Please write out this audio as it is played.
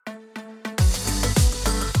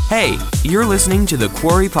Hey, you're listening to the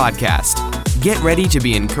Quarry Podcast. Get ready to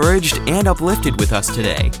be encouraged and uplifted with us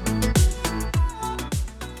today.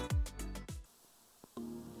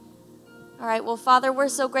 All right, well, Father, we're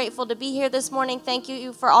so grateful to be here this morning. Thank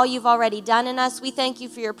you for all you've already done in us. We thank you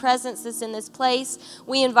for your presence that's in this place.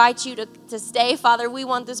 We invite you to stay, Father. We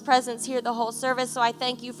want this presence here the whole service, so I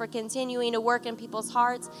thank you for continuing to work in people's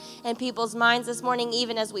hearts and people's minds this morning,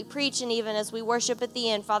 even as we preach and even as we worship at the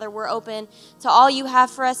end. Father, we're open to all you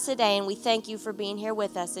have for us today, and we thank you for being here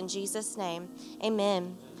with us. In Jesus' name,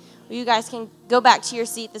 amen. Well, you guys can go back to your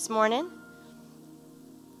seat this morning.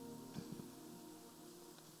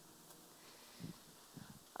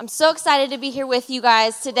 I'm so excited to be here with you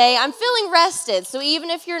guys today. I'm feeling rested, so even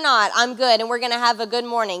if you're not, I'm good, and we're going to have a good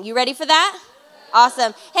morning. You ready for that?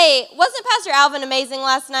 Awesome. Hey, wasn't Pastor Alvin amazing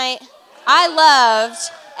last night? I loved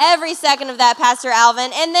every second of that, Pastor Alvin.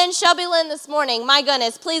 And then Shelby Lynn this morning. My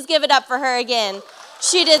goodness, please give it up for her again.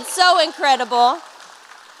 She did so incredible.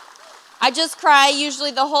 I just cry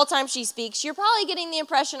usually the whole time she speaks. You're probably getting the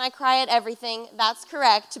impression I cry at everything. That's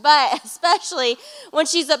correct. But especially when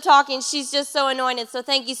she's up talking, she's just so anointed. So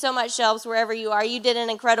thank you so much, Shelbs, wherever you are. You did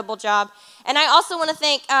an incredible job. And I also want to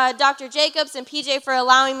thank Dr. Jacobs and PJ for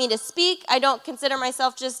allowing me to speak. I don't consider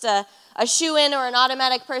myself just a shoo-in or an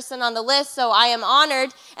automatic person on the list, so I am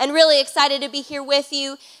honored and really excited to be here with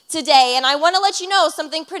you today. And I want to let you know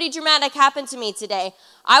something pretty dramatic happened to me today.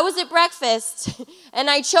 I was at breakfast, and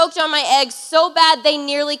I choked on my eggs so bad they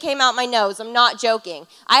nearly came out my nose. I'm not joking.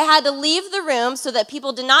 I had to leave the room so that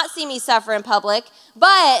people did not see me suffer in public,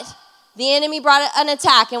 but the enemy brought an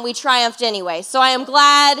attack, and we triumphed anyway. So I am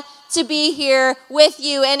glad to be here with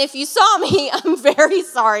you. And if you saw me, I'm very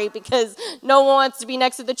sorry because no one wants to be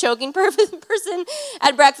next to the choking person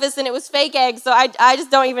at breakfast, and it was fake eggs, so I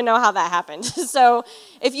just don't even know how that happened. So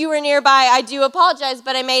if you were nearby, I do apologize,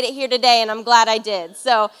 but I made it here today, and I'm glad I did.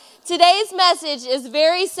 So today's message is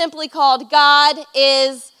very simply called God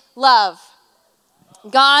is Love.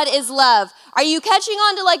 God is love. Are you catching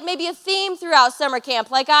on to like maybe a theme throughout summer camp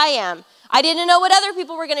like I am? I didn't know what other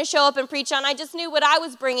people were going to show up and preach on. I just knew what I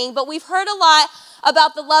was bringing. But we've heard a lot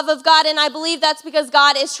about the love of God, and I believe that's because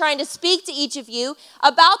God is trying to speak to each of you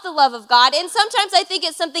about the love of God. And sometimes I think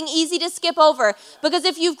it's something easy to skip over, because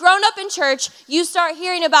if you've grown up in church, you start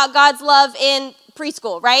hearing about God's love in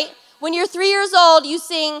preschool, right? When you're 3 years old, you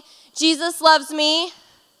sing, "Jesus loves me.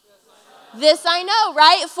 This I know,"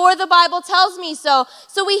 right? For the Bible tells me so.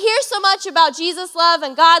 So we hear so much about Jesus' love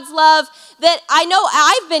and God's love that I know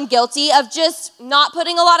I've been guilty of just not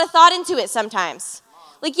putting a lot of thought into it sometimes.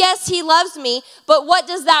 Like, yes, he loves me, but what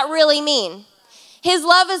does that really mean? His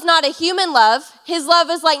love is not a human love. His love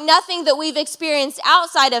is like nothing that we've experienced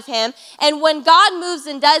outside of him. And when God moves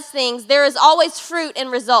and does things, there is always fruit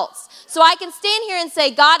and results. So I can stand here and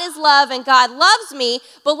say, God is love and God loves me,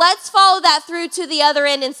 but let's follow that through to the other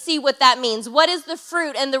end and see what that means. What is the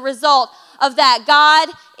fruit and the result of that? God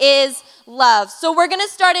is love. So we're going to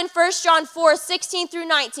start in 1 John 4, 16 through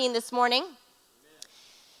 19 this morning.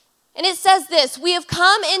 And it says this: "We have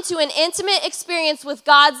come into an intimate experience with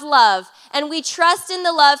God's love, and we trust in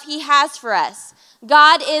the love he has for us.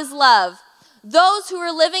 God is love. Those who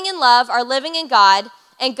are living in love are living in God,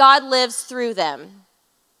 and God lives through them."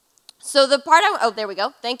 So the part there we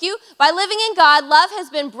go. Thank you. By living in God, love has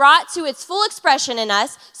been brought to its full expression in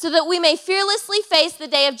us so that we may fearlessly face the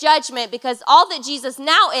day of judgment, because all that Jesus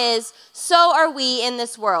now is, so are we in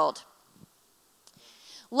this world.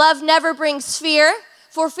 Love never brings fear,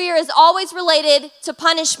 for fear is always related to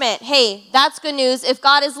punishment. Hey, that's good news. If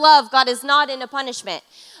God is love, God is not into punishment.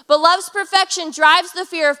 But love's perfection drives the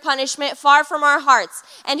fear of punishment far from our hearts,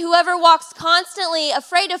 and whoever walks constantly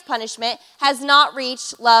afraid of punishment has not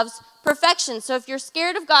reached love's perfection. So if you're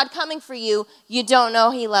scared of God coming for you, you don't know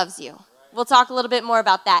he loves you. We'll talk a little bit more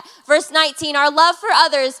about that. Verse 19, our love for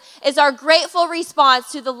others is our grateful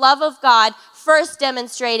response to the love of God first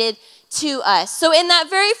demonstrated to us. So in that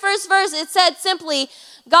very first verse, it said simply,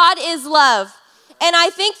 God is love. And I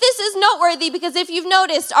think this is noteworthy because if you've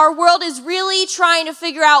noticed, our world is really trying to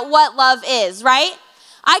figure out what love is, right?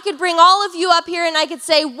 I could bring all of you up here and I could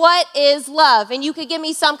say, what is love? And you could give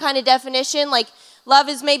me some kind of definition, like love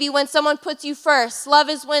is maybe when someone puts you first. Love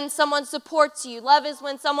is when someone supports you. Love is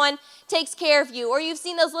when someone takes care of you. Or you've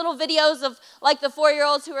seen those little videos of like the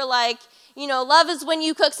 4-year-olds who are like, you know, love is when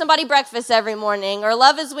you cook somebody breakfast every morning, or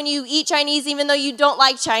love is when you eat Chinese even though you don't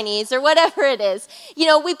like Chinese, or whatever it is. You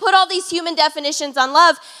know, we put all these human definitions on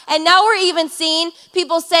love, and now we're even seeing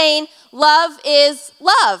people saying love is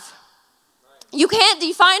love. You can't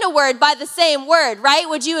define a word by the same word, right?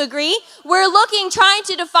 Would you agree? We're trying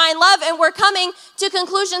to define love, and we're coming to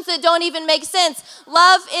conclusions that don't even make sense.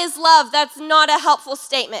 Love is love. That's not a helpful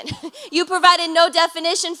statement. You provided no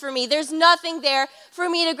definition for me. There's nothing there for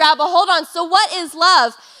me to grab a hold on. So what is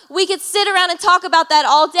love? We could sit around and talk about that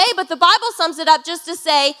all day, but the Bible sums it up just to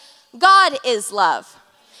say, God is love.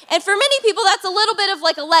 And for many people, that's a little bit of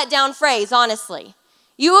like a letdown phrase, honestly.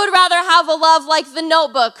 You would rather have a love like The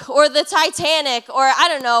Notebook or the Titanic or I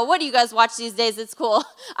don't know. What do you guys watch these days? It's cool.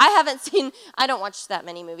 I don't watch that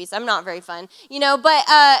many movies. I'm not very fun, but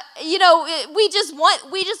we just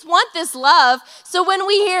want this love. So when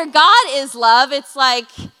we hear God is love, it's like,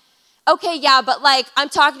 okay, yeah, but like I'm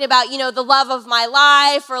talking about, the love of my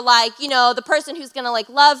life or like, the person who's going to like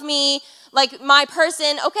love me, like my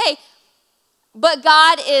person. Okay, but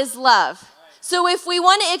God is love. So if we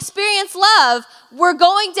want to experience love, we're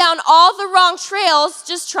going down all the wrong trails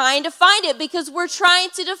just trying to find it because we're trying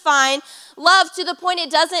to define love to the point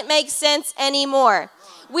it doesn't make sense anymore.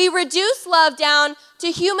 We reduce love down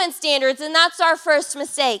to human standards, and that's our first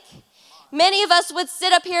mistake. Many of us would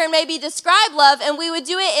sit up here and maybe describe love, and we would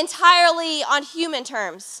do it entirely on human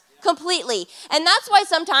terms, completely. And that's why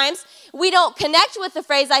sometimes we don't connect with the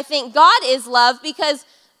phrase, I think God is love, because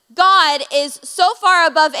God is so far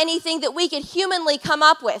above anything that we could humanly come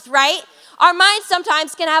up with, right? Our minds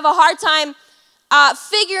sometimes can have a hard time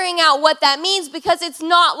figuring out what that means because it's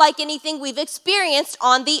not like anything we've experienced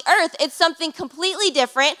on the earth. It's something completely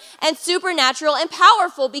different and supernatural and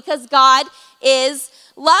powerful because God is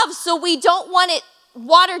love. So we don't want it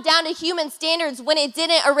watered down to human standards when it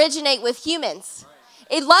didn't originate with humans.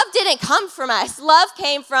 Love didn't come from us. Love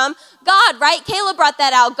came from God, right? Caleb brought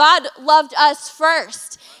that out. God loved us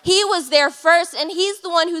first. He was there first, and he's the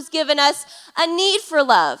one who's given us a need for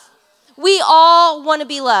love. We all want to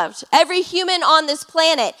be loved, every human on this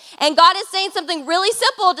planet. And God is saying something really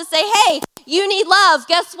simple to say, hey, you need love.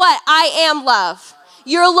 Guess what? I am love.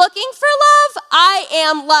 You're looking for love? I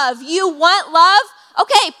am love. You want love?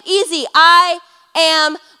 Okay, easy. I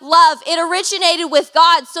am love. It originated with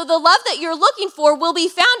God, so the love that you're looking for will be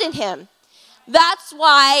found in him. That's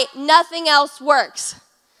why nothing else works.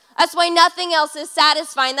 That's why nothing else is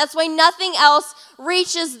satisfying. That's why nothing else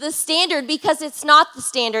reaches the standard because it's not the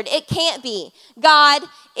standard. It can't be. God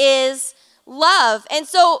is love. And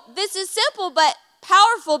so this is simple but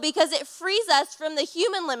powerful because it frees us from the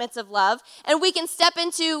human limits of love and we can step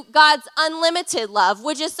into God's unlimited love,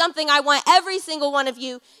 which is something I want every single one of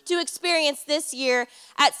you to experience this year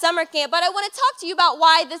at summer camp. But I want to talk to you about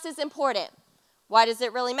why this is important. Why does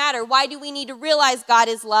it really matter? Why do we need to realize God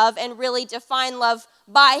is love and really define love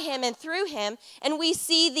by him and through him? And we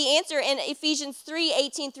see the answer in Ephesians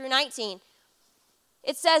 3:18 through 19.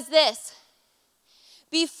 It says this: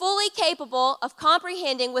 be fully capable of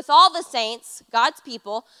comprehending with all the saints, God's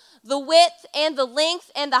people, the width and the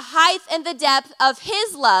length and the height and the depth of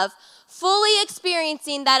his love, fully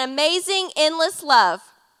experiencing that amazing, endless love,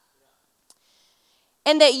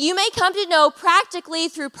 and that you may come to know practically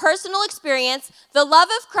through personal experience the love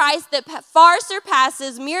of Christ that far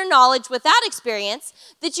surpasses mere knowledge without experience,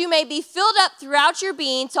 that you may be filled up throughout your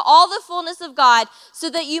being to all the fullness of God, so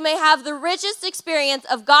that you may have the richest experience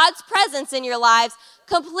of God's presence in your lives,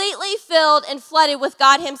 completely filled and flooded with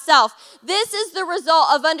God himself. This is the result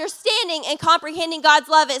of understanding and comprehending God's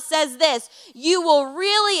love. It says this: you will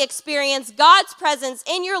really experience God's presence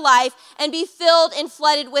in your life and be filled and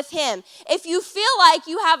flooded with him. If you feel like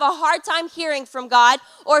you have a hard time hearing from God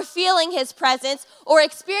or feeling his presence or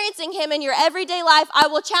experiencing him in your everyday life, I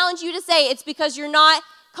will challenge you to say it's because you're not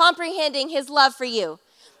comprehending his love for you.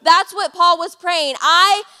 That's what Paul was praying.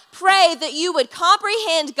 I pray that you would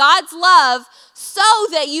comprehend God's love so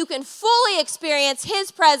that you can fully experience his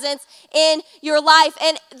presence in your life.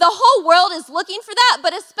 And the whole world is looking for that,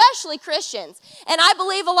 but especially Christians. And I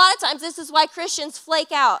believe a lot of times this is why Christians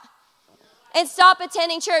flake out and stop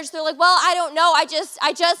attending church. They're like, well, I don't know. I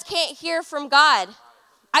just can't hear from God.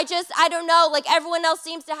 I don't know. Like everyone else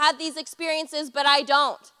seems to have these experiences, but I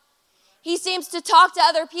don't. He seems to talk to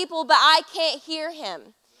other people, but I can't hear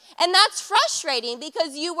him. And that's frustrating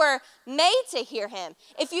because you were made to hear him.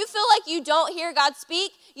 If you feel like you don't hear God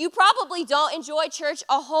speak, you probably don't enjoy church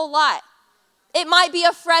a whole lot. It might be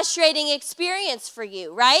a frustrating experience for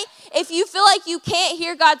you, right? If you feel like you can't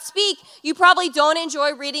hear God speak, you probably don't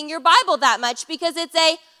enjoy reading your Bible that much because it's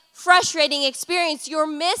a frustrating experience. You're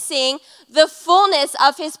missing the fullness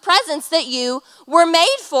of his presence that you were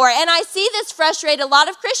made for. And I see this frustrate a lot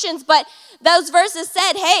of Christians, but those verses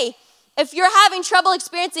said, hey, if you're having trouble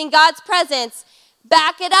experiencing God's presence,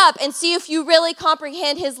 Back it up and see if you really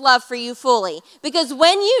comprehend his love for you fully. Because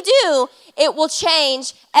when you do, it will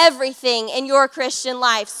change everything in your Christian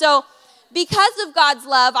life. So because of God's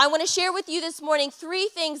love, I want to share with you this morning 3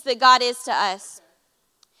 things that God is to us.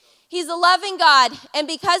 He's a loving God, and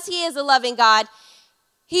because he is a loving God,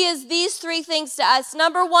 he is these 3 things to us.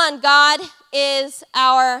 Number 1, God is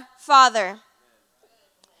our Father.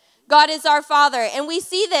 God is our Father, and we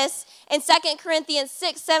see this in 2 Corinthians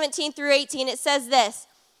 6:17 through 18, it says this,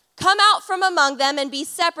 "Come out from among them and be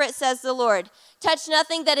separate, says the Lord. Touch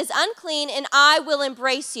nothing that is unclean, and I will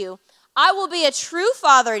embrace you. I will be a true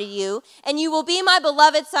father to you, and you will be my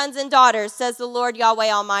beloved sons and daughters, says the Lord Yahweh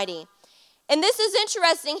Almighty." And this is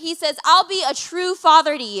interesting. He says, I'll be a true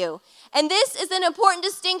father to you. And this is an important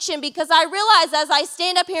distinction because I realize as I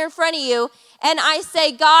stand up here in front of you and I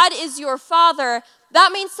say, God is your father,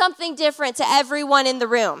 that means something different to everyone in the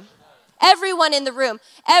room. Everyone in the room.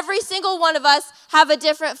 Every single one of us have a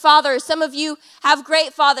different father. Some of you have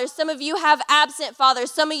great fathers. Some of you have absent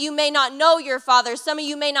fathers. Some of you may not know your father. Some of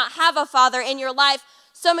you may not have a father in your life.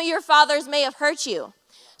 Some of your fathers may have hurt you.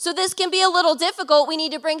 So this can be a little difficult. We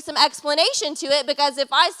need to bring some explanation to it because if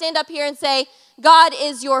I stand up here and say, God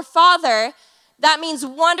is your father, that means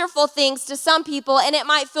wonderful things to some people, and it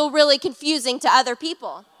might feel really confusing to other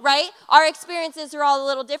people, right? Our experiences are all a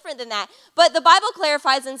little different than that. But the Bible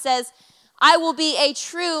clarifies and says, I will be a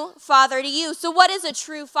true father to you. So what is a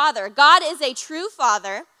true father? God is a true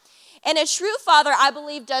father, and a true father, I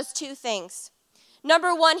believe, does 2 things.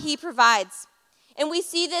 Number 1, he provides. And we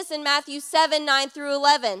see this in Matthew 7:9 through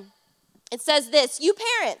 11. It says this, "You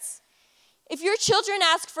parents, if your children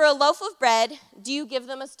ask for a loaf of bread, do you give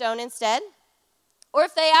them a stone instead? Or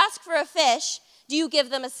if they ask for a fish, do you give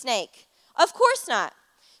them a snake? Of course not.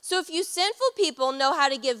 So if you sinful people know how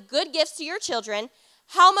to give good gifts to your children,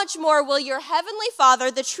 how much more will your heavenly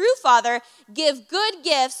Father, the true Father, give good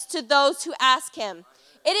gifts to those who ask him?"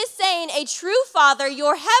 It is saying a true father,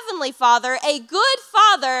 your heavenly Father, a good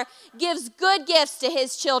father, gives good gifts to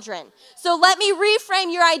his children. So let me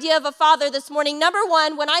reframe your idea of a father this morning. Number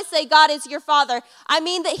 1, when I say God is your father, I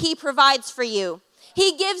mean that he provides for you.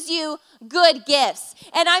 He gives you good gifts.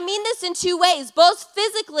 And I mean this in 2 ways, both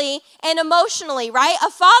physically and emotionally, right?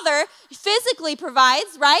 A father physically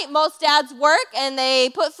provides, right? Most dads work and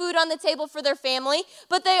they put food on the table for their family,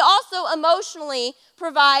 but they also emotionally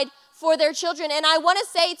provide for their children. And I want to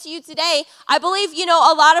say to you today, I believe,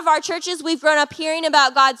 a lot of our churches, we've grown up hearing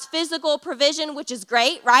about God's physical provision, which is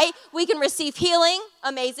great, right? We can receive healing,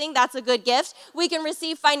 amazing, that's a good gift. We can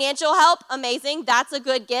receive financial help, amazing, that's a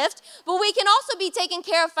good gift. But we can also be taken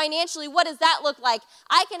care of financially. What does that look like?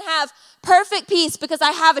 I can have perfect peace because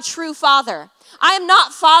I have a true father. I am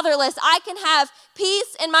not fatherless. I can have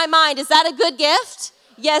peace in my mind. Is that a good gift?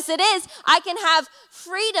 Yes, it is. I can have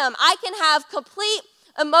freedom. I can have complete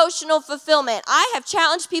emotional fulfillment. I have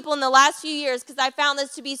challenged people in the last few years because I found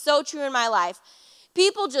this to be so true in my life.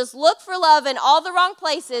 People just look for love in all the wrong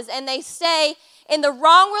places and they stay in the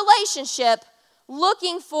wrong relationship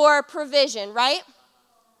looking for provision, right?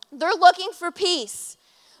 They're looking for peace.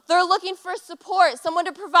 They're looking for support, someone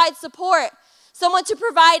to provide support, someone to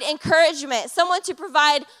provide encouragement, someone to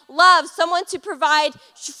provide love, someone to provide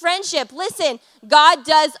friendship. Listen, God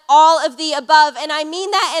does all of the above, and I mean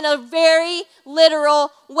that in a very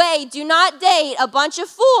literal way. Do not date a bunch of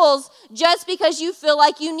fools just because you feel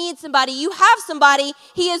like you need somebody. You have somebody.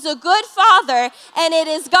 He is a good father, and it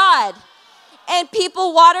is God. And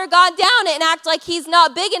people water God down and act like he's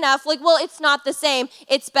not big enough. Like, well, it's not the same.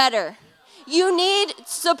 It's better. You need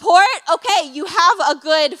support? Okay, you have a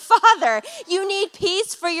good father. You need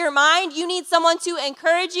peace for your mind. You need someone to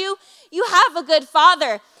encourage you. You have a good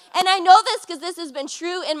father. And I know this because this has been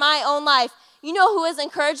true in my own life. You know who has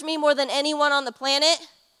encouraged me more than anyone on the planet?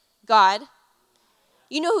 God.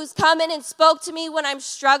 You know who's come in and spoke to me when I'm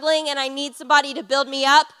struggling and I need somebody to build me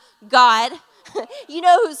up? God. You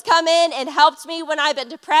know who's come in and helped me when I've been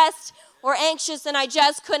depressed or anxious and I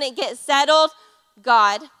just couldn't get settled?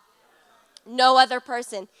 God. No other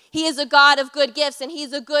person. He is a God of good gifts, and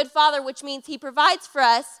he's a good father, which means he provides for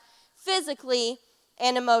us physically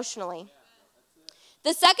and emotionally.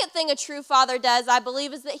 The second thing a true father does, I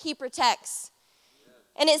believe, is that he protects.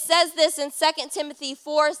 And it says this in 2 Timothy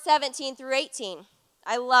 4:17 through 18.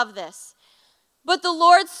 I love this. "But the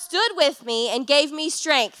Lord stood with me and gave me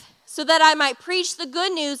strength, so that I might preach the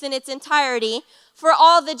good news in its entirety for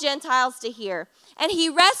all the Gentiles to hear. And he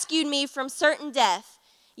rescued me from certain death.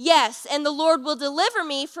 Yes, and the Lord will deliver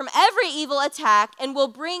me from every evil attack and will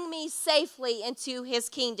bring me safely into his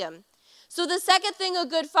kingdom." So the second thing a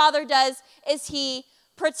good father does is he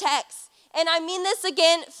protects. And I mean this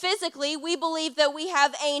again physically. We believe that we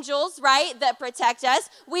have angels, right, that protect us.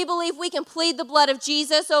 We believe we can plead the blood of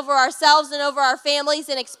Jesus over ourselves and over our families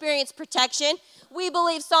and experience protection. We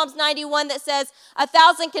believe Psalms 91 that says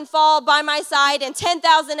 1,000 can fall by my side and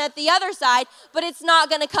 10,000 at the other side, but it's not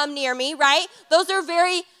going to come near me, right? Those are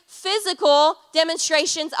very physical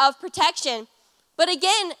demonstrations of protection. But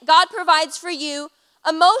again, God provides for you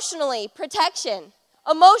emotionally protection.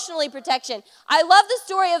 Emotionally protection. I love the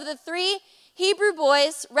story of the 3 Hebrew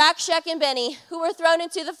boys, Rak, Shek, and Benny, who were thrown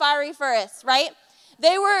into the fiery furnace, right?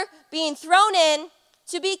 They were being thrown in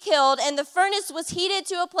to be killed, and the furnace was heated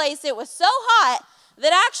to a place it was so hot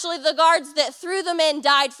that actually the guards that threw them in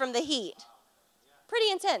died from the heat. Pretty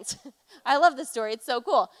intense. I love this story. It's so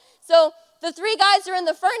cool. So the 3 guys are in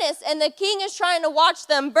the furnace, and the king is trying to watch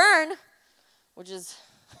them burn, which is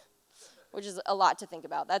a lot to think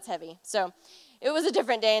about. That's heavy. So it was a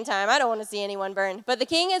different day and time. I don't want to see anyone burn. But the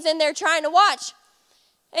king is in there trying to watch.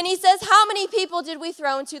 And he says, how many people did we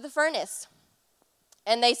throw into the furnace?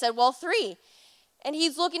 And they said, well, 3. And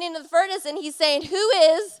he's looking into the furnace and he's saying, who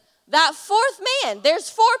is that 4th man? There's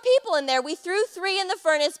 4 people in there. We threw 3 in the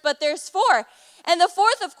furnace, but there's 4. And the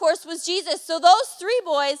 4th, of course, was Jesus. So those 3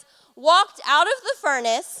 boys walked out of the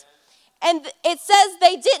furnace. And it says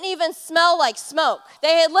they didn't even smell like smoke.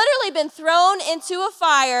 They had literally been thrown into a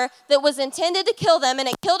fire that was intended to kill them, and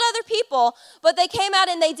it killed other people, but they came out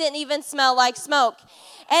and they didn't even smell like smoke.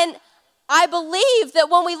 And I believe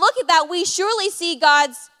that when we look at that, we surely see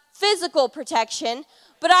God's physical protection,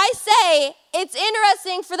 but I say it's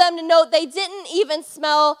interesting for them to note they didn't even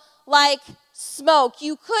smell like smoke.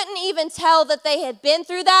 You couldn't even tell that they had been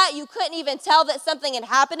through that. You couldn't even tell that something had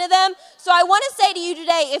happened to them. So I want to say to you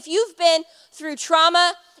today, if you've been through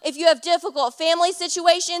trauma, if you have difficult family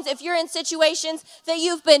situations, if you're in situations that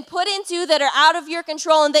you've been put into that are out of your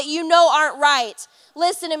control and that you know aren't right,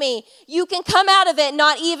 listen to me. You can come out of it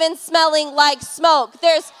not even smelling like smoke.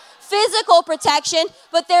 There's physical protection,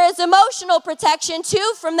 but there is emotional protection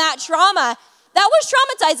too from that trauma. That was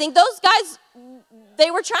traumatizing. Those guys,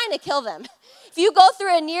 they were trying to kill them. If you go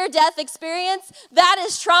through a near-death experience, that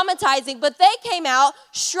is traumatizing. But they came out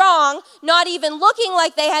strong, not even looking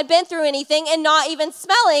like they had been through anything and not even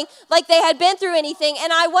smelling like they had been through anything.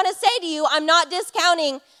 And I want to say to you, I'm not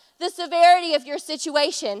discounting the severity of your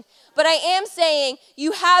situation, but I am saying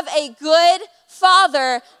you have a good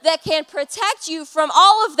Father that can protect you from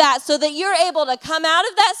all of that so that you're able to come out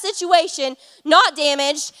of that situation not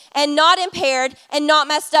damaged and not impaired and not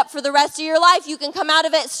messed up for the rest of your life. You can come out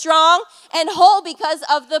of it strong and whole because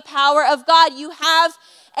of the power of God. You have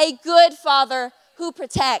a good Father who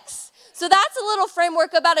protects. So that's a little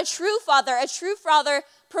framework about a true Father. A true Father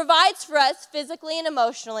provides for us physically and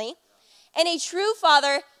emotionally, and a true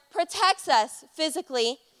Father protects us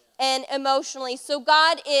physically and emotionally. So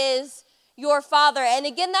God is your Father. And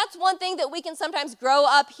again, that's one thing that we can sometimes grow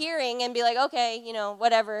up hearing and be like, okay,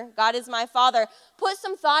 whatever, God is my Father. Put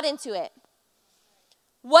some thought into it.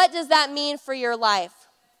 What does that mean for your life?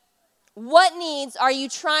 What needs are you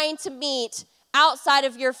trying to meet outside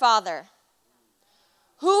of your Father?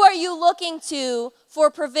 Who are you looking to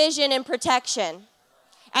for provision and protection?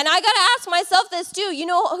 And I got to ask myself this too. You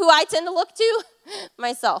know who I tend to look to?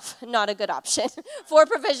 Myself. Not a good option for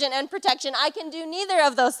provision and protection. I can do neither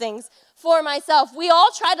of those things for myself. We all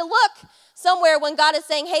try to look somewhere when God is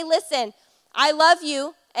saying, hey, listen, I love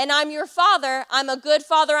you and I'm your Father. I'm a good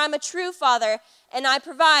Father. I'm a true Father, and I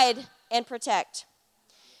provide and protect.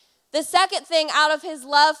 The second thing out of his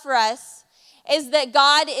love for us is that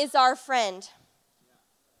God is our friend.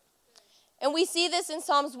 And we see this in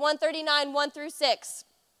Psalms 139, 1-6.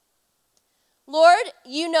 Lord,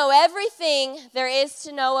 you know everything there is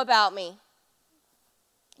to know about me.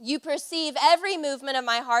 You perceive every movement of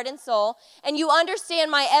my heart and soul, and you understand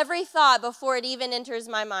my every thought before it even enters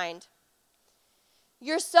my mind.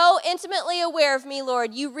 You're so intimately aware of me,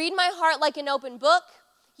 Lord. You read my heart like an open book.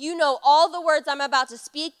 You know all the words I'm about to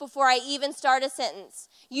speak before I even start a sentence.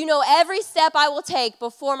 You know every step I will take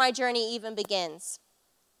before my journey even begins.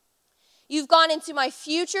 You've gone into my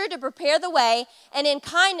future to prepare the way, and in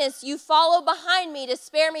kindness you follow behind me to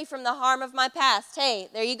spare me from the harm of my past. Hey,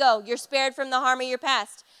 there you go. You're spared from the harm of your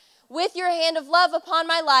past. With your hand of love upon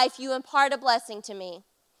my life, you impart a blessing to me.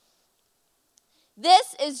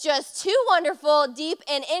 This is just too wonderful, deep,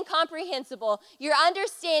 and incomprehensible. Your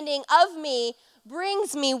understanding of me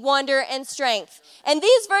brings me wonder and strength. And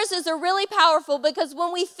these verses are really powerful because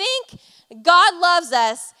when we think God loves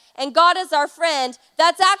us and God is our friend,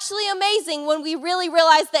 that's actually amazing when we really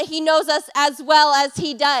realize that he knows us as well as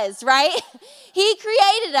he does, right? He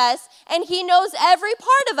created us and he knows every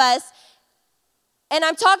part of us. And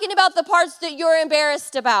I'm talking about the parts that you're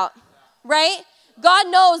embarrassed about. right? God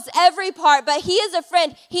knows every part, but he is a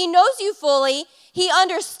friend. He knows you fully. He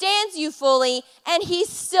understands you fully, and he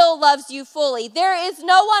still loves you fully. There is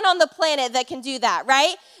no one on the planet that can do that,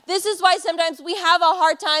 right? This is why sometimes we have a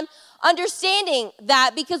hard time understanding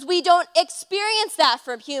that because we don't experience that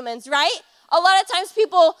from humans, right? A lot of times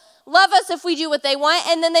people love us if we do what they want,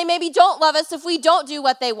 and then they maybe don't love us if we don't do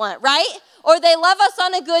what they want, right? Or they love us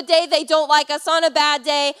on a good day, they don't like us on a bad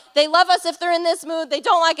day. They love us if they're in this mood, they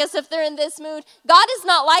don't like us if they're in this mood. God is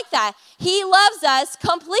not like that. He loves us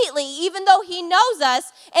completely, even though he knows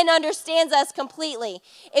us and understands us completely.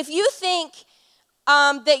 If you think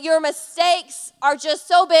that your mistakes are just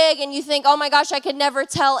so big and you think, oh my gosh, I could never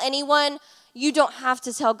tell anyone, you don't have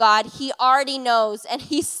to tell God. He already knows, and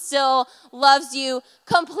he still loves you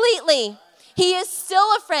completely. He is still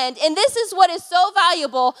a friend, and this is what is so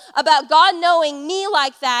valuable about God knowing me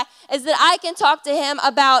like that, is that I can talk to him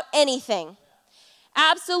about anything.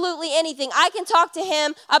 Absolutely anything. I can talk to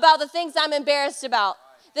him about the things I'm embarrassed about,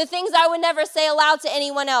 the things I would never say aloud to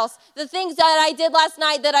anyone else, the things that I did last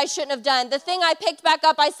night that I shouldn't have done, the thing I picked back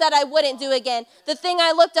up I said I wouldn't do again, the thing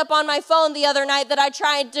I looked up on my phone the other night that I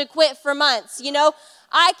tried to quit for months, you know.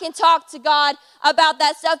 I can talk to God about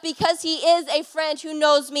that stuff because he is a friend who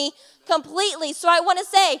knows me completely. So I want to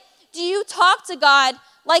say, do you talk to God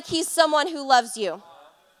like he's someone who loves you?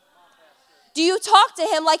 Do you talk to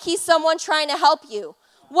him like he's someone trying to help you?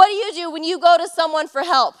 What do you do when you go to someone for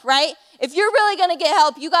help, right? If you're really going to get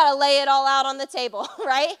help, you got to lay it all out on the table,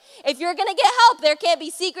 right? If you're going to get help, there can't be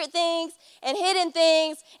secret things and hidden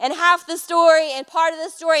things and half the story and part of the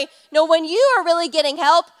story. No, when you are really getting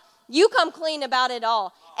help, you come clean about it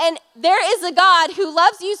all. And there is a God who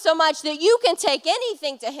loves you so much that you can take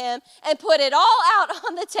anything to him and put it all out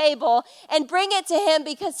on the table and bring it to him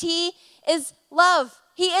because he is love.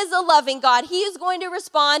 He is a loving God. He is going to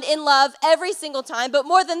respond in love every single time. But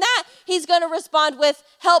more than that, he's going to respond with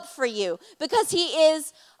help for you because he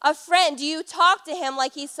is a friend. Do you talk to him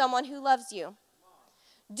like he's someone who loves you?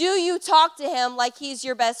 Do you talk to him like he's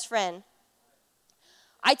your best friend?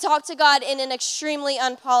 I talk to God in an extremely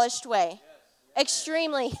unpolished way.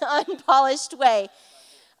 Extremely unpolished way.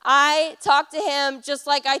 I talk to him just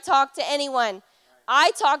like I talk to anyone.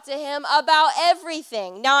 I talk to him about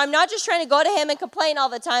everything. Now, I'm not just trying to go to him and complain all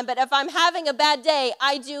the time, but if I'm having a bad day,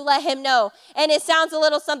 I do let him know. And it sounds a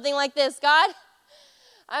little something like this. God,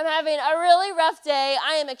 I'm having a really rough day.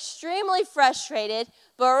 I am extremely frustrated,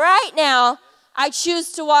 but right now, I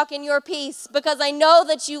choose to walk in your peace because I know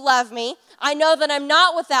that you love me. I know that I'm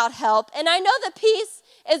not without help, and I know that peace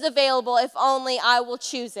is available if only I will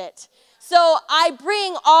choose it. So I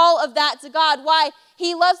bring all of that to God. Why?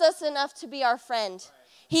 He loves us enough to be our friend.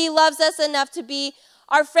 He loves us enough to be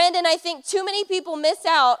our friend, and I think too many people miss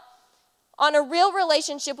out on a real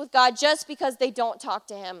relationship with God just because they don't talk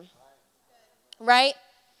to him, right?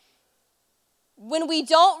 When we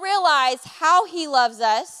don't realize how he loves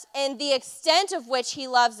us and the extent of which he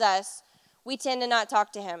loves us, we tend to not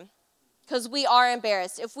talk to him because we are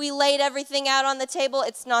embarrassed. If we laid everything out on the table,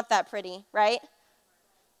 it's not that pretty, right?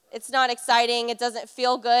 It's not exciting. It doesn't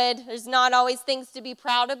feel good. There's not always things to be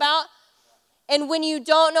proud about. And when you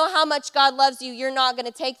don't know how much God loves you, you're not going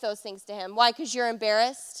to take those things to him. Why? Because you're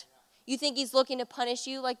embarrassed. You think he's looking to punish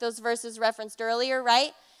you like those verses referenced earlier,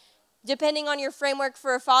 right? Depending on your framework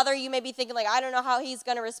for a father, you may be thinking like, I don't know how he's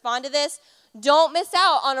going to respond to this. Don't miss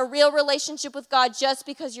out on a real relationship with God just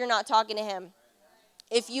because you're not talking to him.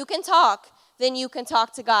 If you can talk, then you can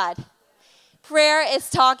talk to God. Prayer is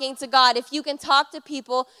talking to God. If you can talk to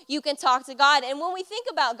people, you can talk to God. And when we think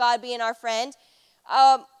about God being our friend,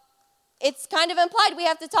 it's kind of implied we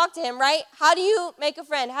have to talk to him, right? How do you make a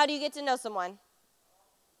friend? How do you get to know someone?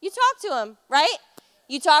 You talk to him, right?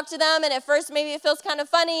 You talk to them, and at first maybe it feels kind of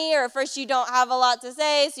funny, or at first you don't have a lot to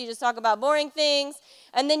say, so you just talk about boring things.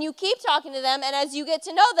 And then you keep talking to them, and as you get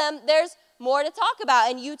to know them, there's more to talk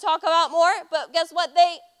about. And you talk about more, but guess what?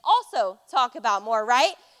 They also talk about more,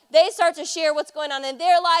 right? They start to share what's going on in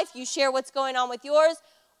their life. You share what's going on with yours.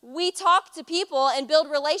 We talk to people and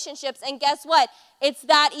build relationships, and guess what? It's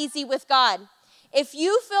that easy with God. If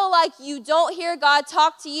you feel like you don't hear God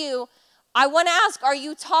talk to you, I want to ask, are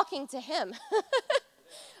you talking to him?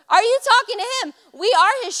 Are you talking to him? We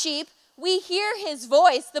are his sheep. We hear his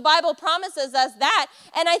voice. The Bible promises us that.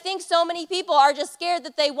 And I think so many people are just scared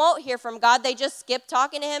that they won't hear from God. They just skip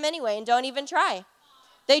talking to him anyway and don't even try.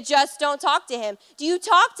 They just don't talk to him. Do you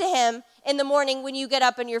talk to him in the morning when you get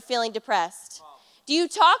up and you're feeling depressed? Do you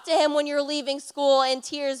talk to him when you're leaving school in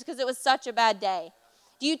tears because it was such a bad day?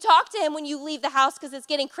 Do you talk to him when you leave the house because it's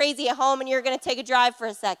getting crazy at home and you're going to take a drive for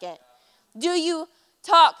a second? Do you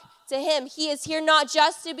talk to him? He is here not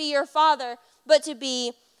just to be your father, but to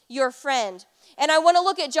be your friend. And I want to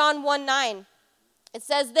look at John 1:9. It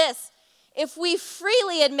says this, if we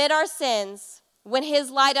freely admit our sins when his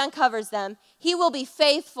light uncovers them, he will be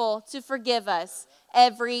faithful to forgive us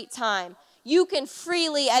every time. You can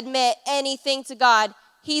freely admit anything to God.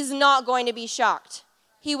 He's not going to be shocked.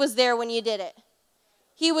 He was there when you did it.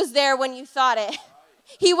 He was there when you thought it.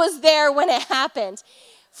 He was there when it happened.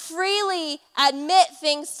 Freely admit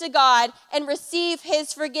things to God and receive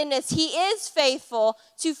his forgiveness. He is faithful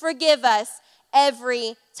to forgive us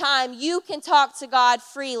every time. You can talk to God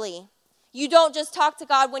freely. You don't just talk to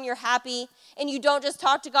God when you're happy, and you don't just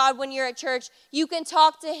talk to God when you're at church. You can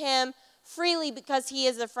talk to him freely because he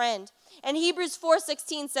is a friend. And Hebrews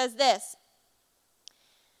 4:16 says this.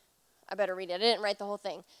 I better read it. I didn't write the whole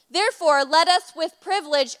thing. Therefore, let us with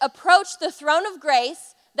privilege approach the throne of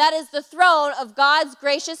grace. That is the throne of God's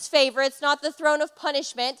gracious favor. It's not the throne of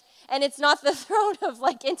punishment, and it's not the throne of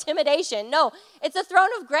intimidation. No, it's a throne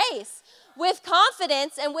of grace. With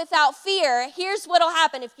confidence and without fear, here's what will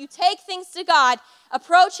happen. If you take things to God,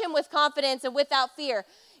 approach him with confidence and without fear,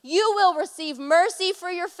 you will receive mercy for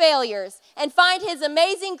your failures and find his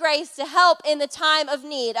amazing grace to help in the time of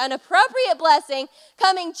need. An appropriate blessing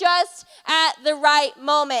coming just at the right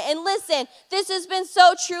moment. And listen, this has been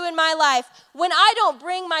so true in my life. When I don't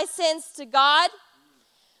bring my sins to God,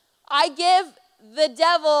 I give the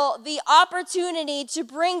devil the opportunity to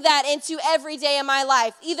bring that into every day of my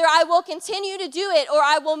life. Either I will continue to do it or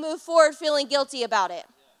I will move forward feeling guilty about it,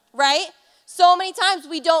 right? So many times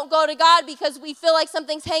we don't go to God because we feel like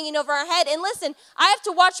something's hanging over our head. And listen, I have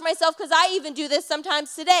to watch myself because I even do this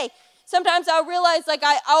sometimes today. Sometimes I'll realize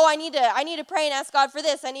I need to pray and ask God for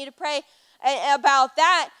this. I need to pray about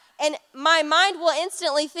that. And my mind will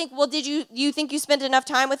instantly think, well, do you think you spent enough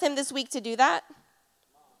time with him this week to do that?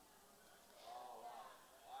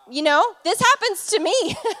 You know, this happens to me.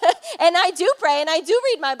 And I do pray and I do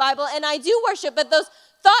read my Bible and I do worship, but those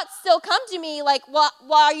thoughts still come to me like, well,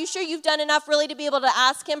 are you sure you've done enough really to be able to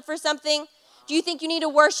ask him for something? Do you think you need to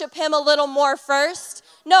worship him a little more first?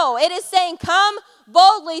 No, it is saying come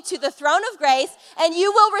boldly to the throne of grace and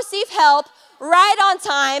you will receive help right on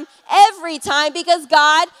time, every time, because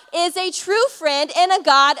God is a true friend and a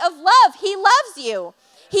God of love. He loves you.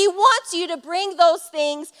 He wants you to bring those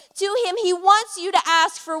things to him. He wants you to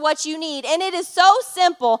ask for what you need. And it is so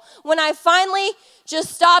simple. When I finally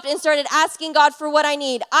just stopped and started asking God for what I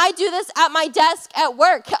need, I do this at my desk at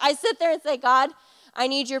work. I sit there and say, God, I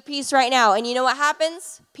need your peace right now. And you know what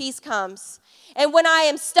happens? Peace comes. And when I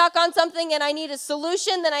am stuck on something and I need a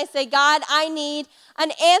solution, then I say, God, I need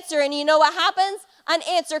an answer. And you know what happens? An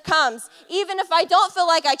answer comes. Even if I don't feel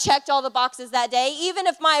like I checked all the boxes that day, even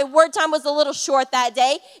if my word time was a little short that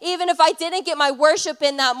day, even if I didn't get my worship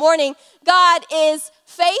in that morning, God is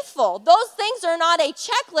faithful. Those things are not a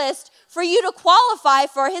checklist for you to qualify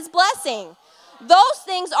for his blessing. Those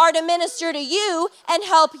things are to minister to you and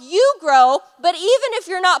help you grow, but even if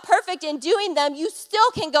you're not perfect in doing them, you still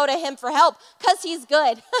can go to him for help because he's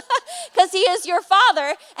good, because he is your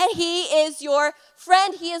father and he is your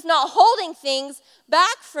friend. He is not holding things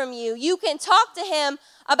back from you. You can talk to him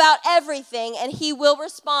about everything and he will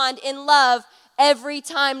respond in love every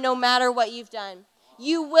time, no matter what you've done.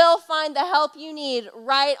 You will find the help you need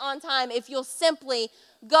right on time if you'll simply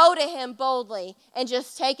go to him boldly and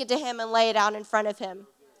just take it to him and lay it out in front of him.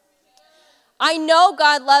 I know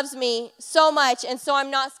God loves me so much, and so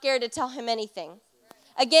I'm not scared to tell him anything.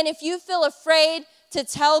 Again, if you feel afraid to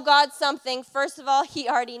tell God something, first of all, he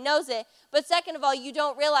already knows it. But second of all, you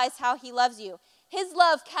don't realize how he loves you. His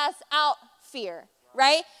love casts out fear,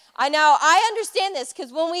 right? I understand this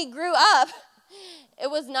because when we grew up,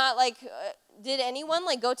 it was not like, did anyone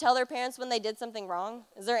go tell their parents when they did something wrong?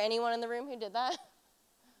 Is there anyone in the room who did that?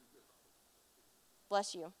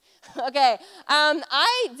 Bless you. Okay,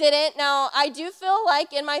 I didn't. Now, I do feel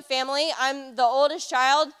like in my family, I'm the oldest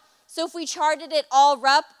child. So if we charted it all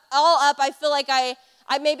up, I feel like I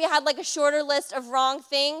maybe had a shorter list of wrong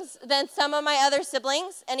things than some of my other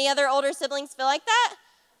siblings. Any other older siblings feel like that?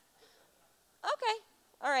 Okay.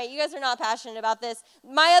 All right, you guys are not passionate about this.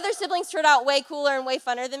 My other siblings turned out way cooler and way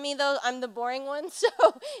funner than me, though. I'm the boring one, so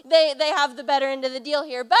they have the better end of the deal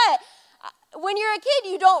here. But when you're a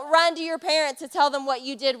kid, you don't run to your parents to tell them what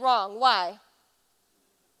you did wrong. Why?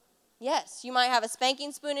 Yes, you might have a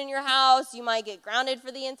spanking spoon in your house. You might get grounded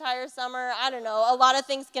for the entire summer. I don't know. A lot of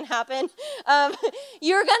things can happen.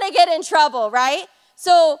 You're going to get in trouble, right?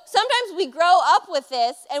 So sometimes we grow up with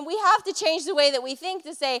this, and we have to change the way that we think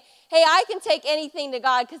to say, hey, I can take anything to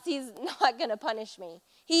God because he's not going to punish me.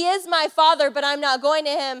 He is my father, but I'm not going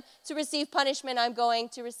to him to receive punishment. I'm going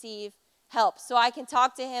to receive help. So I can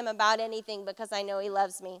talk to him about anything because I know he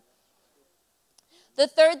loves me. The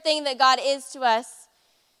third thing that God is to us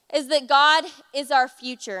is that God is our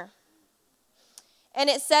future. And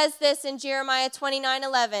it says this in Jeremiah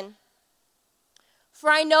 29:11. For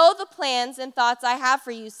I know the plans and thoughts I have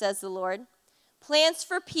for you, says the Lord, plans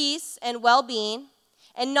for peace and well-being,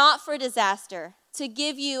 and not for disaster, to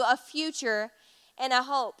give you a future and a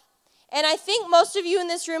hope. And I think most of you in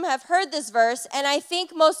this room have heard this verse, and I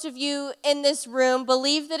think most of you in this room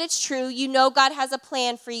believe that it's true. You know God has a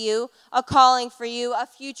plan for you, a calling for you, a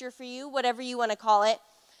future for you, whatever you want to call it.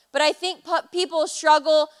 But I think people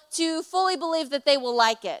struggle to fully believe that they will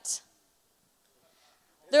like it.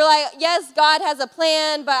 They're like, yes, God has a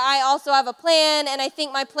plan, but I also have a plan, and I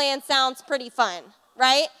think my plan sounds pretty fun,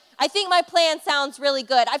 right? I think my plan sounds really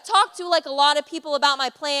good. I've talked to like a lot of people about my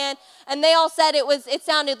plan, and they all said it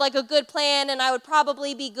sounded like a good plan, and I would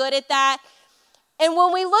probably be good at that. And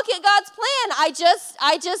when we look at God's plan,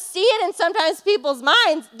 I just see it in sometimes people's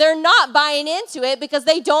minds. They're not buying into it because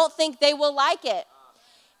they don't think they will like it.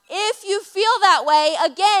 If you feel that way,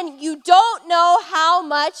 again, you don't know how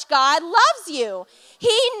much God loves you.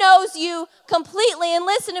 He knows you completely, and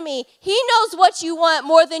listen to me, He knows what you want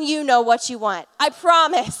more than you know what you want. I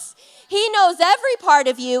promise. He knows every part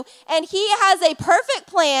of you, and He has a perfect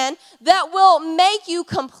plan that will make you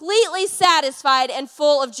completely satisfied and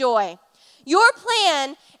full of joy. Your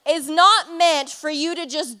plan is not meant for you to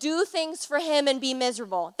just do things for Him and be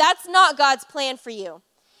miserable. That's not God's plan for you.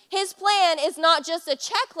 His plan is not just a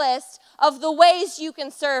checklist of the ways you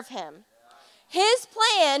can serve Him. His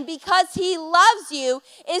plan, because He loves you,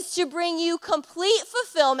 is to bring you complete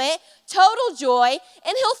fulfillment, total joy,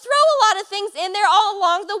 and He'll throw a lot of things in there all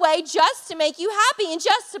along the way just to make you happy and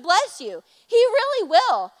just to bless you. He really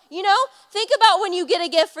will. You know, think about when you get a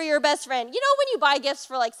gift for your best friend. You know, when you buy gifts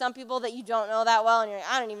for like some people that you don't know that well, and you're like,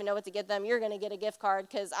 I don't even know what to get them. You're going to get a gift card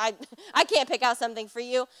because I can't pick out something for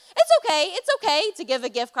you. It's okay to give a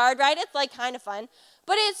gift card, right? It's like kind of fun.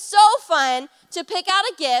 But it's so fun to pick out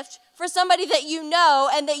a gift for somebody that you know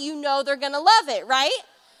and that you know they're going to love it, right?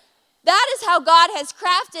 That is how God has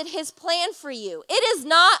crafted His plan for you. It is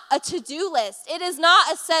not a to-do list. It is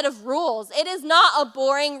not a set of rules. It is not a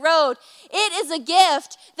boring road. It is a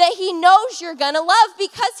gift that He knows you're going to love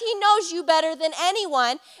because He knows you better than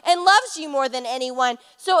anyone and loves you more than anyone.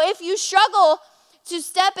 So if you struggle to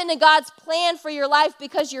step into God's plan for your life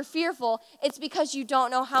because you're fearful, it's because you don't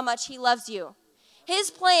know how much He loves you. His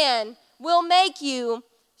plan will make you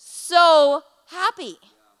so happy.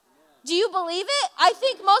 Do you believe it? I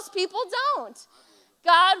think most people don't.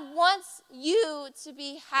 God wants you to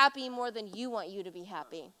be happy more than you want you to be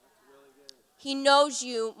happy. He knows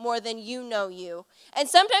you more than you know you. And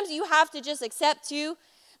sometimes you have to just accept too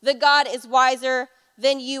that God is wiser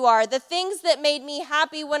than you are. The things that made me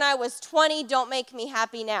happy when I was 20 don't make me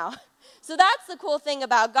happy now. So that's the cool thing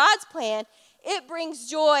about God's plan. It brings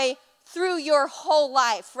joy through your whole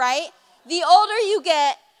life, right? The older you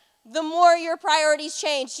get, the more your priorities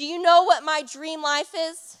change. Do you know what my dream life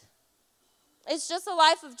is? It's just a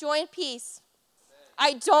life of joy and peace.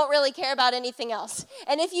 I don't really care about anything else.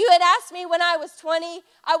 And if you had asked me when I was 20,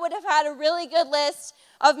 I would have had a really good list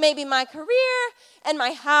of maybe my career and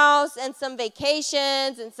my house and some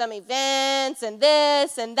vacations and some events and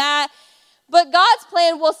this and that. But God's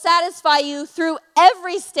plan will satisfy you through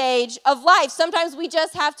every stage of life. Sometimes we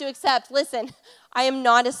just have to accept, listen, I am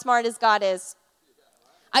not as smart as God is.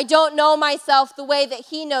 I don't know myself the way that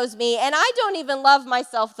He knows me, and I don't even love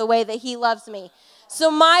myself the way that He loves me. So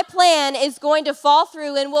my plan is going to fall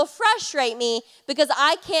through and will frustrate me because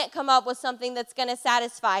I can't come up with something that's going to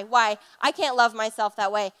satisfy. Why? I can't love myself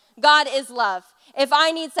that way. God is love. If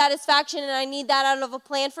I need satisfaction and I need that out of a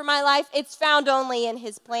plan for my life, it's found only in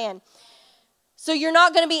His plan. So you're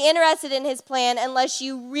not going to be interested in His plan unless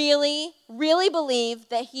you really, really believe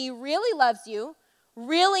that He really loves you,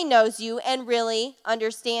 really knows you, and really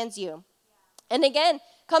understands you. And again,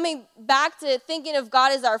 coming back to thinking of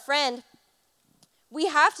God as our friend, we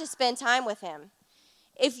have to spend time with Him.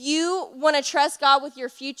 If you want to trust God with your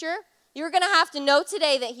future, you're going to have to know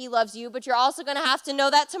today that He loves you, but you're also going to have to know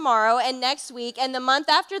that tomorrow and next week and the month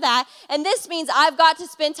after that. And this means I've got to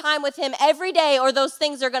spend time with Him every day or those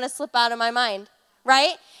things are going to slip out of my mind,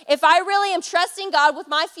 right? If I really am trusting God with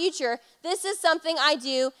my future, this is something I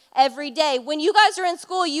do every day. When you guys are in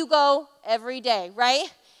school, you go every day, right?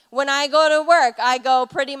 When I go to work, I go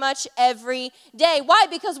pretty much every day. Why?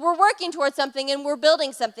 Because we're working towards something and we're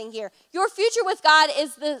building something here. Your future with God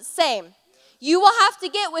is the same. You will have to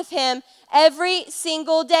get with Him every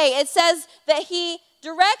single day. It says that He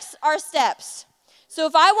directs our steps. So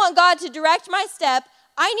if I want God to direct my step,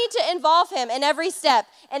 I need to involve Him in every step.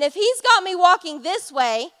 And if He's got me walking this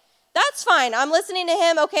way, that's fine. I'm listening to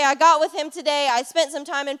him. Okay, I got with him today. I spent some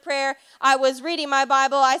time in prayer. I was reading my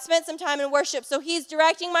Bible. I spent some time in worship. So he's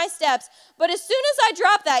directing my steps. But as soon as I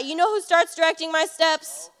drop that, you know who starts directing my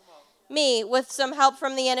steps? Me, with some help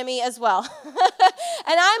from the enemy as well.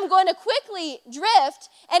 And I'm going to quickly drift,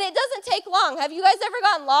 and it doesn't take long. Have you guys ever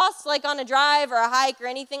gotten lost, like on a drive or a hike or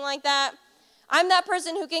anything like that? I'm that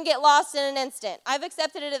person who can get lost in an instant. I've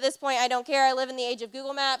accepted it at this point. I don't care. I live in the age of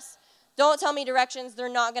Google Maps. Don't tell me directions. They're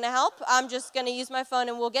not going to help. I'm just going to use my phone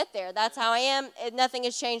and we'll get there. That's how I am. Nothing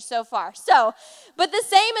has changed so far. But the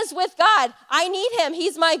same is with God. I need him.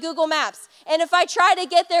 He's my Google Maps. And if I try to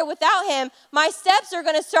get there without him, my steps are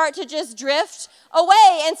going to start to just drift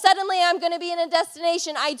away. And suddenly I'm going to be in a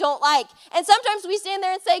destination I don't like. And sometimes we stand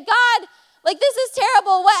there and say, God, like, this is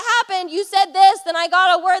terrible. What happened? You said this, and I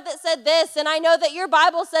got a word that said this, and I know that your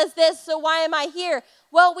Bible says this, so why am I here?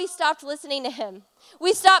 Well, we stopped listening to him.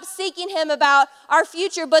 We stopped seeking him about our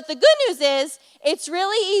future. But the good news is, it's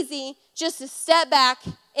really easy just to step back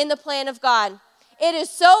in the plan of God. It is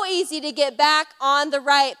so easy to get back on the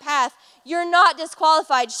right path. You're not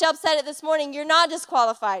disqualified. Shelb said it this morning, you're not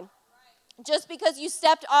disqualified. Just because you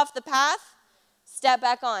stepped off the path, step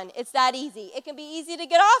back on. It's that easy. It can be easy to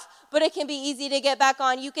get off, but it can be easy to get back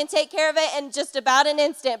on. You can take care of it in just about an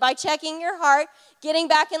instant by checking your heart, getting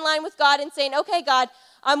back in line with God and saying, okay, God,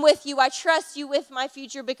 I'm with you. I trust you with my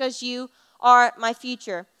future because you are my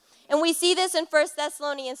future. And we see this in 1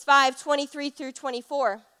 Thessalonians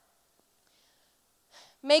 5:23-24.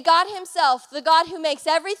 May God himself, the God who makes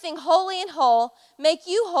everything holy and whole, make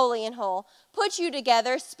you holy and whole, put you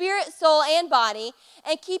together, spirit, soul, and body,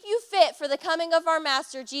 and keep you fit for the coming of our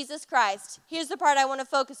Master, Jesus Christ. Here's the part I want to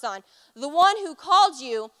focus on. The one who called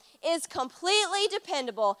you is completely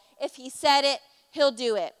dependable. If he said it, he'll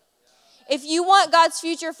do it. If you want God's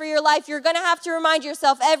future for your life, you're going to have to remind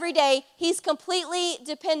yourself every day, he's completely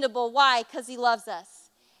dependable. Why? Because he loves us.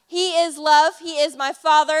 He is love. He is my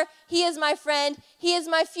Father. He is my friend. He is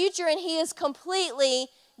my future, and he is completely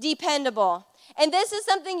dependable. And this is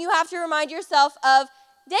something you have to remind yourself of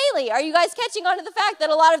daily. Are you guys catching on to the fact that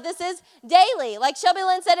a lot of this is daily? Like Shelby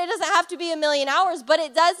Lynn said, it doesn't have to be 1,000,000 hours, but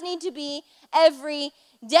it does need to be every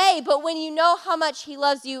day. But when you know how much he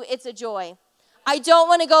loves you, it's a joy. I don't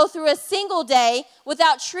want to go through a single day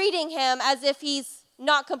without treating him as if he's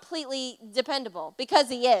not completely dependable, because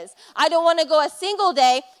he is. I don't want to go a single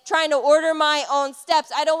day trying to order my own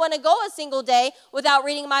steps. I don't want to go a single day without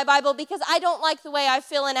reading my Bible because I don't like the way I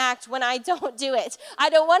feel and act when I don't do it. I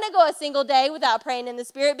don't want to go a single day without praying in the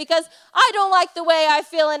Spirit because I don't like the way I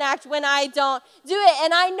feel and act when I don't do it.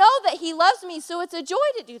 And I know that he loves me, so it's a joy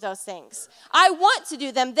to do those things. I want to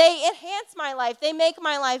do them. They enhance my life. They make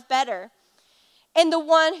my life better. And the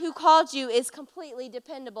one who called you is completely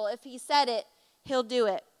dependable. If he said it, he'll do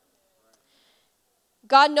it.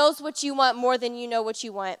 God knows what you want more than you know what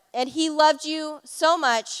you want. And he loved you so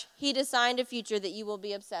much, he designed a future that you will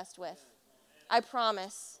be obsessed with. I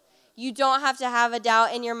promise. You don't have to have a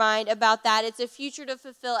doubt in your mind about that. It's a future to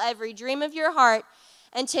fulfill every dream of your heart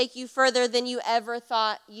and take you further than you ever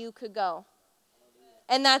thought you could go.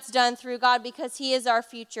 And that's done through God because he is our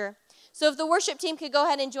future. So if the worship team could go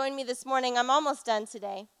ahead and join me this morning, I'm almost done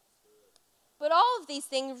today. But all of these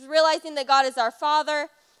things, realizing that God is our Father,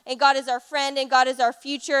 and God is our friend, and God is our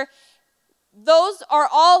future, those are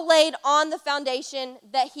all laid on the foundation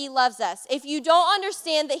that he loves us. If you don't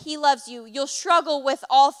understand that he loves you, you'll struggle with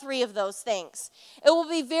all three of those things. It will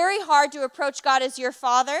be very hard to approach God as your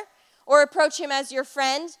Father, or approach him as your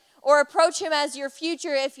friend, or approach him as your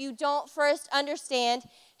future if you don't first understand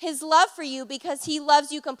his love for you, because he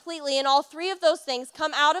loves you completely. And all three of those things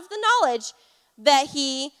come out of the knowledge that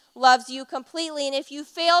he loves you completely. And if you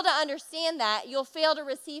fail to understand that, you'll fail to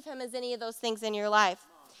receive him as any of those things in your life.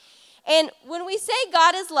 And when we say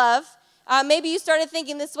God is love, maybe you started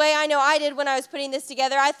thinking this way. I know I did when I was putting this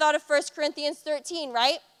together. I thought of 1 Corinthians 13,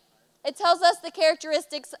 right? It tells us the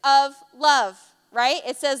characteristics of love, right?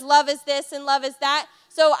 It says love is this and love is that.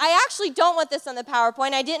 So I actually don't want this on the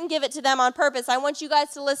PowerPoint. I didn't give it to them on purpose. I want you guys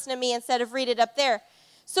to listen to me instead of read it up there.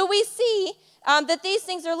 So we see that these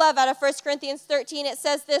things are love out of 1 Corinthians 13. It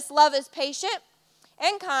says this: love is patient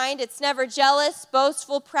and kind. It's never jealous,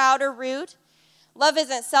 boastful, proud, or rude. Love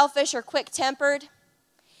isn't selfish or quick-tempered.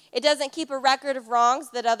 It doesn't keep a record of wrongs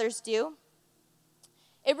that others do.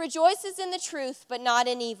 It rejoices in the truth, but not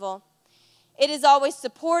in evil. It is always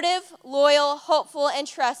supportive, loyal, hopeful, and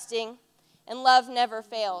trusting, and love never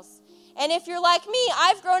fails. And if you're like me,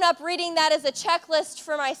 I've grown up reading that as a checklist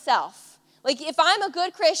for myself. Like, if I'm a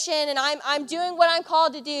good Christian and I'm doing what I'm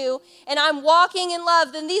called to do and I'm walking in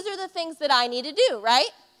love, then these are the things that I need to do, right?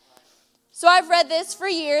 So I've read this for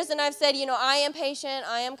years, and I've said, I am patient,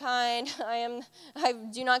 I am kind, I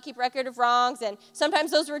do not keep record of wrongs, and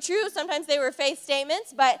sometimes those were true, sometimes they were faith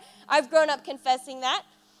statements, but I've grown up confessing that.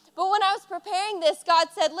 But when I was preparing this, God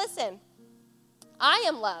said, listen, I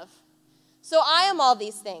am love, so I am all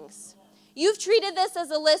these things. You've treated this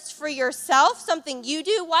as a list for yourself, something you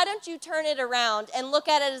do. Why don't you turn it around and look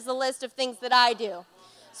at it as a list of things that I do?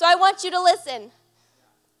 So I want you to listen.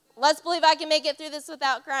 Let's believe I can make it through this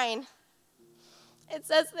without crying. It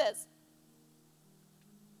says this.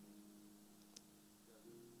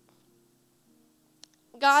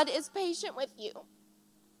 God is patient with you.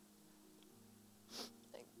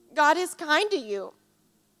 God is kind to you.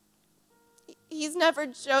 He's never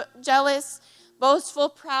jealous, boastful,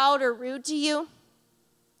 proud, or rude to you.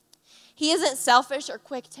 He isn't selfish or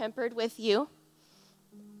quick-tempered with you.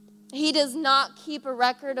 He does not keep a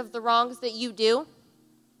record of the wrongs that you do.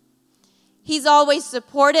 He's always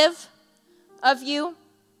supportive of you.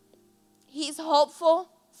 He's hopeful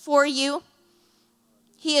for you.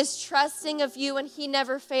 He is trusting of you, and he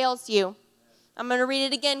never fails you. I'm going to read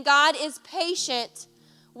it again. God is patient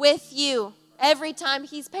with you. Every time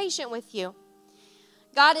he's patient with you.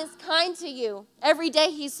 God is kind to you. Every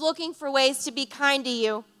day he's looking for ways to be kind to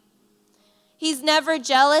you. He's never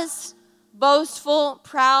jealous, boastful,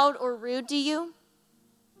 proud, or rude to you.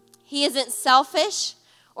 He isn't selfish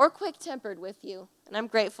or quick-tempered with you, and I'm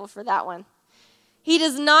grateful for that one. He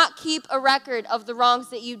does not keep a record of the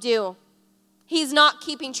wrongs that you do. He's not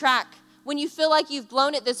keeping track. When you feel like you've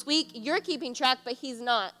blown it this week, you're keeping track, but he's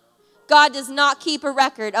not. God does not keep a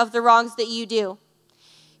record of the wrongs that you do.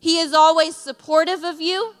 He is always supportive of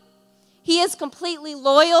you. He is completely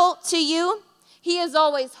loyal to you. He is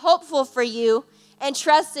always hopeful for you and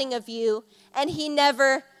trusting of you, and he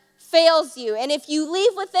never fails you. And if you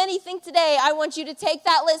leave with anything today, I want you to take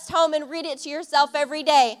that list home and read it to yourself every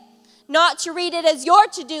day. Not to read it as your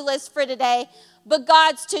to-do list for today, but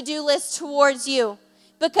God's to-do list towards you.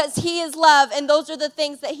 Because he is love, and those are the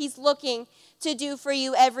things that he's looking to do for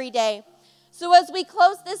you every day. So as we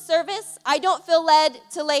close this service, I don't feel led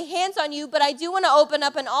to lay hands on you, but I do want to open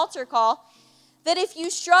up an altar call that if you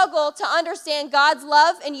struggle to understand God's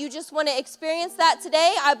love and you just want to experience that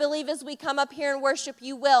today, I believe as we come up here and worship,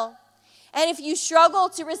 you will. And if you struggle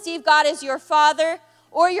to receive God as your father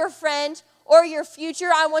or your friend or your future,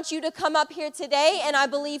 I want you to come up here today, and I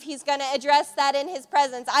believe he's going to address that in his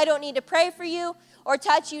presence. I don't need to pray for you or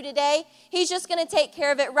touch you today. He's just going to take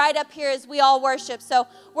care of it right up here as we all worship. So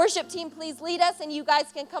worship team, please lead us, and you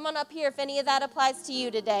guys can come on up here if any of that applies to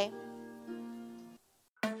you today.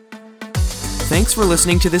 Thanks for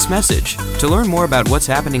listening to this message. To learn more about what's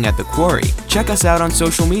happening at The Quarry, check us out on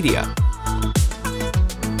social media